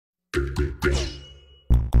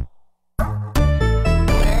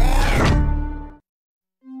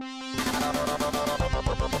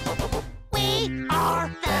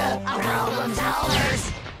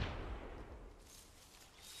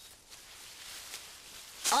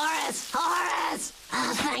Horace! Horace!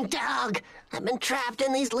 Oh, thank dog. I've been trapped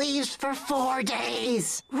in these leaves for 4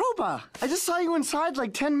 days. Roba, I just saw you inside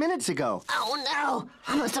like 10 minutes ago. Oh, no.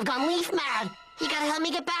 I must have gone leaf mad. You gotta help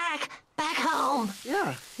me get back home.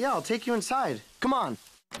 Yeah, I'll take you inside. Come on.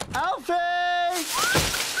 Alfe!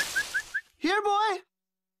 Here, boy!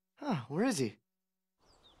 Oh, where is he?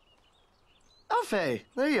 Alfe,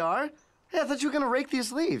 there you are. Hey, I thought you were gonna rake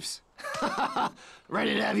these leaves.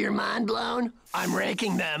 Ready to have your mind blown? I'm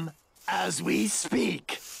raking them as we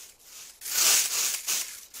speak.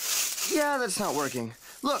 Yeah, that's not working.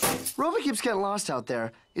 Look, Roba keeps getting lost out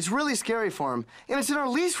there. It's really scary for him, and it's in our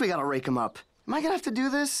lease we gotta rake him up. Am I gonna have to do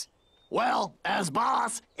this? Well, as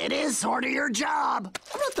boss, it is sort of your job.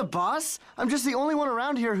 I'm not the boss. I'm just the only one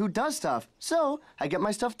around here who does stuff. So, I get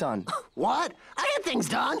my stuff done. What? I get things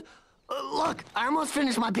done. Look, I almost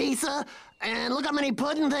finished my pizza, and look how many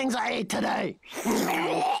pudding things I ate today.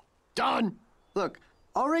 Done. Look,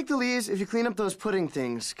 I'll rake the leaves if you clean up those pudding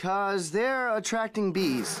things, 'cause they're attracting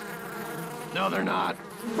bees. No, they're not.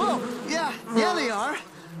 Whoa, yeah, they are.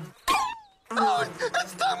 Oh,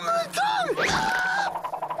 it's stuck my tongue!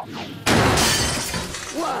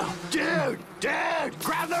 Whoa, dude,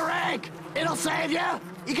 grab the rake. It'll save you.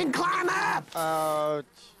 You can climb up. Ouch.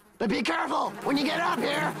 But be careful. When you get up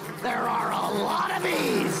here, there are a lot of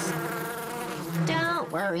bees.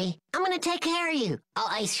 Don't worry. I'm gonna take care of you. I'll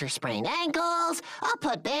ice your sprained ankles. I'll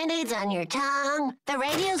put Band-Aids on your tongue. The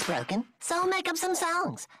radio's broken, so I'll make up some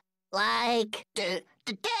songs. Like... There.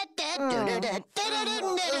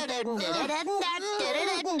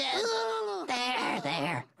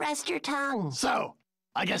 Rest your tongue. So,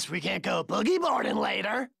 I guess we can't go boogie boarding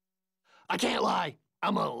later. I can't lie.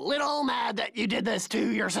 I'm a little mad that you did this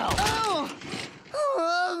to yourself. Oh!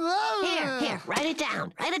 Here, write it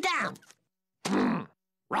down. Write it down.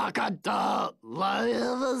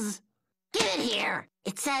 Rock-a-da-lives. Get it here.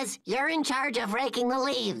 It says you're in charge of raking the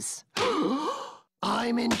leaves.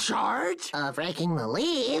 I'm in charge? Of raking the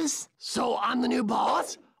leaves? So I'm the new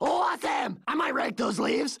boss? Awesome! I might rake those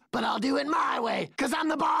leaves, but I'll do it my way, 'cause I'm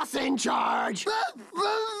the boss in charge.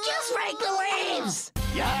 Just rake the leaves!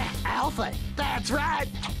 Yeah, Alpha, that's right.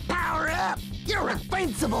 Power up! You're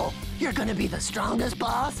invincible! You're gonna be the strongest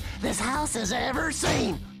boss this house has ever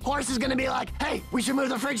seen. Horse is gonna be like, hey, we should move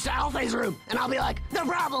the fridge to Alfe's room. And I'll be like, no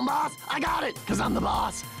problem, boss. I got it, 'cause I'm the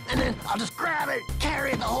boss. And then I'll just grab it,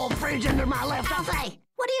 carry the whole fridge under my left arm. Alfe,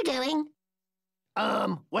 what are you doing?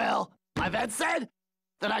 Well, my vet said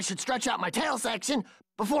that I should stretch out my tail section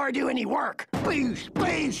before I do any work. Boosh,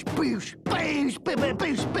 boosh, boosh, boosh, boosh,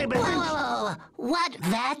 boosh, boosh, Whoa. What,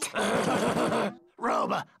 vet?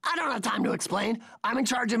 Roba, I don't have time to explain. I'm in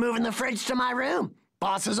charge of moving the fridge to my room.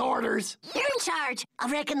 Boss's orders. You're in charge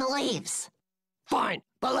of raking the leaves. Fine,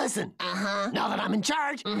 but listen. Now that I'm in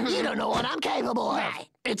charge, you don't know what I'm capable of. Right.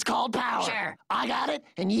 It's called power. Sure. I got it,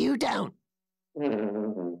 and you don't.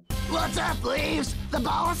 What's up, leaves? The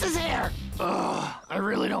boss is here. Ugh, I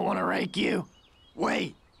really don't want to rake you.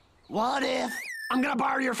 Wait, what if... I'm gonna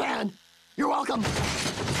borrow your fan. You're welcome.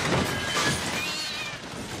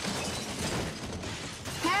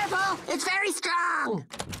 Careful, it's very strong.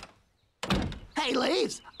 Hey,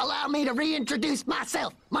 leaves, allow me to reintroduce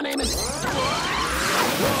myself. My name is...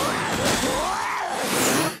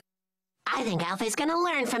 I think Alfe's gonna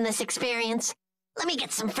learn from this experience. Let me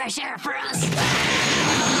get some fresh air for us.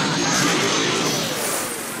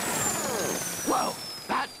 Whoa,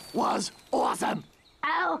 that was awesome.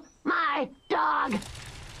 Oh, my dog.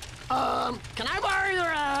 Can I borrow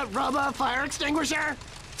your, Roba fire extinguisher?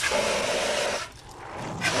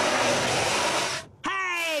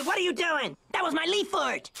 Hey, what are you doing? That was my leaf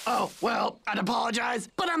fort. Oh, well, I'd apologize,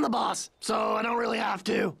 but I'm the boss, so I don't really have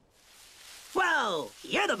to. Whoa,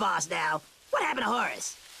 you're the boss now. What happened to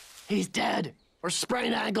Horace? He's dead. Or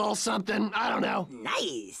sprained ankle or something, I don't know.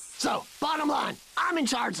 Nice. So, bottom line, I'm in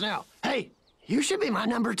charge now. Hey, you should be my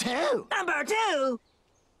number 2. Number 2?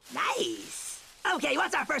 Nice. Okay,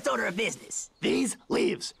 what's our first order of business? These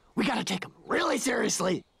leaves. We gotta take them really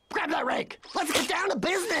seriously. Grab that rake. Let's get down to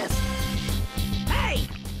business. Hey,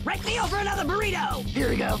 rake me over another burrito. Here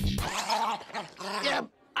we go. Yep,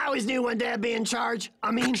 I always knew one day I'd be in charge. I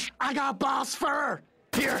mean, I got boss fur.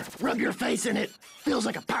 Here, rub your face in it. Feels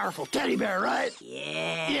like a powerful teddy bear, right?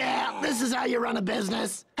 Yeah. Yeah, this is how you run a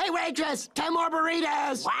business. Hey, waitress, 10 more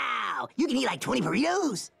burritos. Wow, you can eat like 20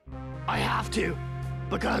 burritos. I have to,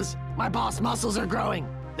 because my boss muscles are growing.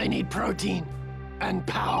 They need protein and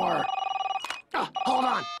power. Oh, hold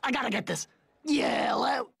on, I gotta get this.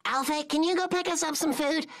 Yellow. Alfe, can you go pick us up some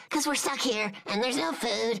food? 'Cause we're stuck here, and there's no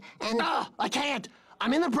food, and... Oh, I can't.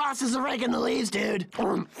 I'm in the process of raking the leaves, dude.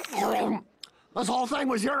 This whole thing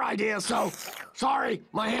was your idea, so sorry,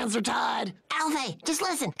 my hands are tied. Alfe, just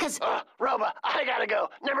listen, cause Roba, I gotta go.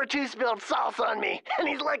 Number 2 spilled salsa on me, and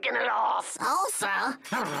he's licking it off. salsa.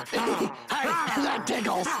 Hey, that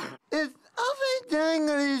tickles. Is Alfe doing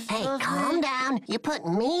what he's Hey, supposed to calm be? down. You put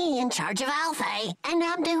me in charge of Alfe, and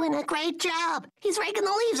I'm doing a great job. He's raking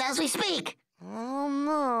the leaves as we speak. Oh,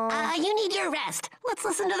 no. You need your rest. Let's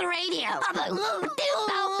listen to the radio.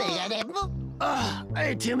 I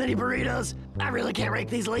ate too many burritos. I really can't rake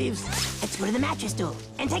these leaves. Let's go to the mattress stool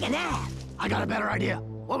and take a nap. I got a better idea.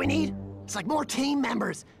 What we need? It's like more team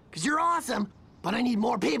members. Because you're awesome, but I need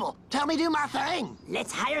more people. Tell me do my thing.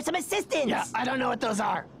 Let's hire some assistants. Yeah, I don't know what those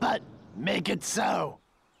are, but make it so.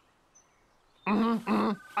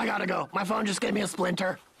 I gotta go. My phone just gave me a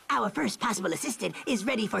splinter. Our first possible assistant is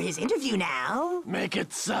ready for his interview now. Make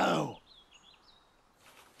it so.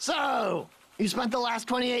 So, you spent the last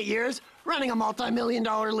 28 years running a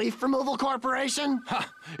multi-million-dollar leaf removal corporation? Ha!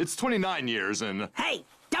 It's 29 years and Hey,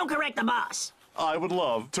 don't correct the boss. I would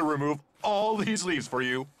love to remove all these leaves for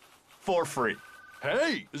you for free.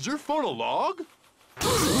 Hey, is your phone a log?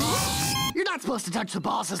 You're not supposed to touch the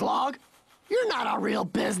boss's log. You're not a real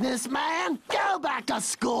businessman. Go back to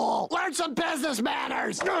school. Learn some business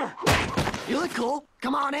manners. You look cool.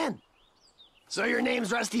 Come on in. So your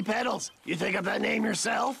name's Rusty Pedals. You think of that name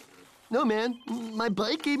yourself? No, man. My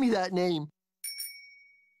bike gave me that name.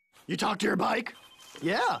 You talk to your bike?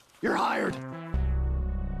 Yeah. You're hired.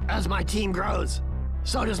 As my team grows,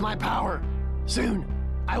 so does my power. Soon,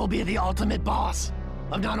 I will be the ultimate boss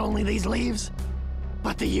of not only these leaves,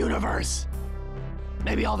 but the universe.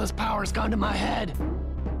 Maybe all this power's gone to my head,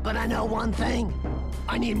 but I know one thing.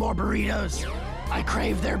 I need more burritos. I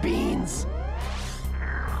crave their beans.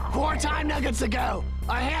 4 time nuggets ago,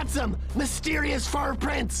 a handsome, mysterious fur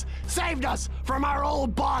prince saved us from our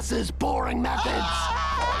old boss's boring methods.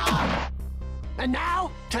 And now,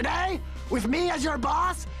 today, with me as your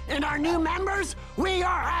boss and our new members, we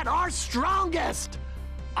are at our strongest.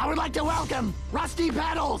 I would like to welcome Rusty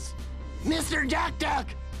Pedals, Mr. Duck Duck,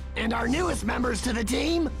 and our newest members to the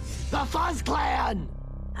team, the Fuzz Clan.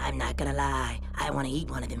 I'm not gonna lie, I want to eat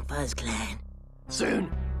one of them Fuzz Clan.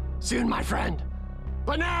 Soon, my friend.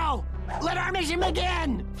 But now, let our mission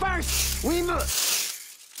begin. First, we must.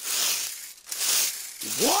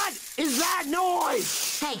 What is that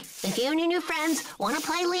noise? Hey, if you and your new friends want to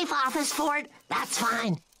play Leaf Office Fort, that's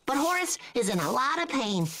fine. But Horace is in a lot of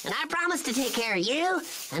pain, and I promise to take care of you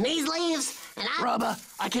and these leaves, and Roba,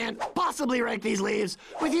 I can't possibly rake these leaves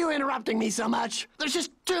with you interrupting me so much. There's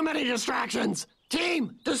just too many distractions.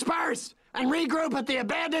 Team, disperse and regroup at the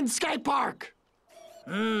abandoned skate park.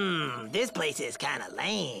 This place is kind of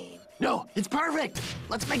lame. No, it's perfect.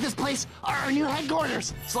 Let's make this place our new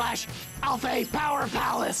headquarters / Alfe Power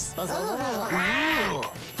Palace.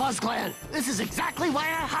 Fuzz Clan, this is exactly why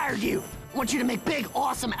I hired you. I want you to make big,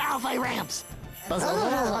 awesome Alfe ramps.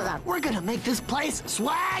 We're gonna make this place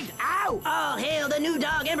swagged out. All hail the new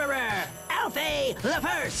dog emperor, Alfe the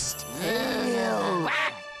First.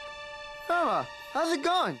 Mama, how's it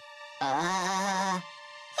going? I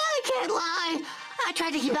can't lie. I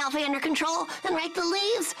tried to keep Alfie under control and rake the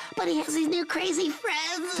leaves, but he has these new crazy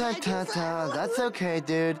friends. Ta-ta-ta. That's okay,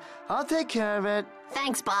 dude. I'll take care of it.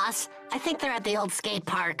 Thanks, boss. I think they're at the old skate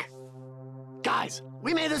park. Guys,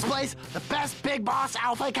 we made this place the best Big Boss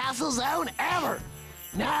Alfe Castle zone ever.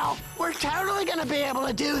 Now, we're totally gonna be able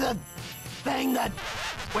to do the thing that...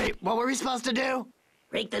 Wait, what were we supposed to do?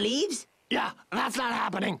 Rake the leaves? Yeah, that's not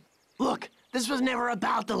happening. Look, this was never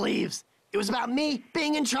about the leaves. It was about me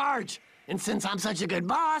being in charge. And since I'm such a good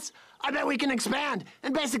boss, I bet we can expand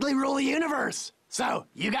and basically rule the universe. So,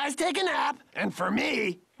 you guys take a nap, and for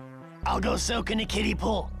me, I'll go soak in a kiddie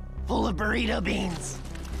pool full of burrito beans.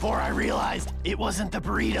 Before I realized it wasn't the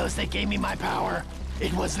burritos that gave me my power,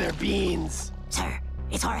 it was their beans. Sir,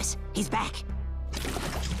 it's Horace. He's back.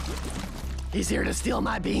 He's here to steal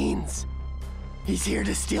my beans. He's here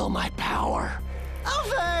to steal my power.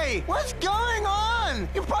 Alfe! What's going on?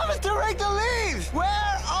 You promised to rake the leaves!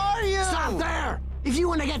 Where are you? Stop there! If you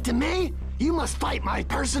want to get to me, you must fight my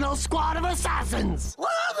personal squad of assassins.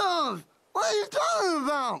 What are those? What are you talking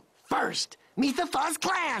about? First, meet the Fuzz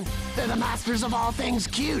Clan. They're the masters of all things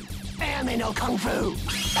cute, and they know Kung Fu.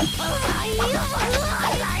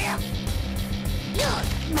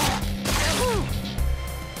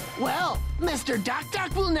 Well, Mr. Duck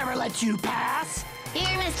Duck will never let you pass.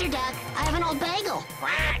 Here, Mr. Duck, I have an old bagel.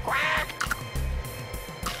 Quack, quack.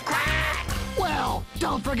 Quack. Well,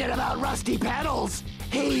 don't forget about Rusty Pedals.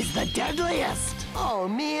 He's the deadliest. Oh,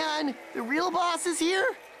 man. The real boss is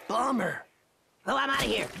here? Bummer. Oh, I'm out of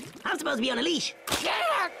here. I'm supposed to be on a leash.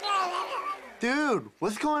 Dude,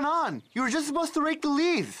 what's going on? You were just supposed to rake the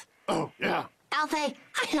leaves. Oh, yeah. Alfe,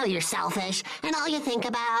 I know you're selfish, and all you think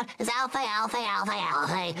about is Alfe, Alfe, Alfe,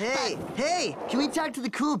 Alfe. Hey, can we talk to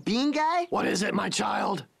the cool bean guy? What is it, my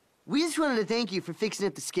child? We just wanted to thank you for fixing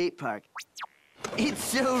up the skate park. It's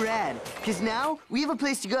so rad, because now we have a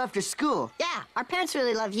place to go after school. Yeah, our parents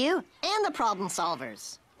really love you and the problem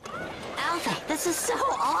solvers. Alfe, this is so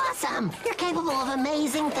awesome. You're capable of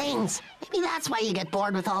amazing things. Maybe that's why you get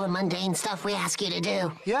bored with all the mundane stuff we ask you to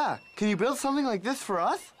do. Yeah, can you build something like this for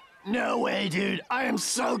us? No way, dude. I am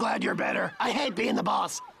so glad you're better. I hate being the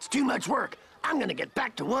boss. It's too much work. I'm gonna get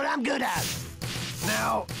back to what I'm good at.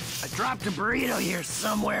 Now, I dropped a burrito here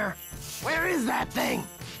somewhere. Where is that thing?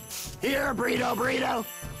 Here, burrito.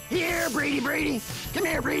 Here, Breedy. Come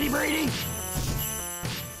here, Breedy.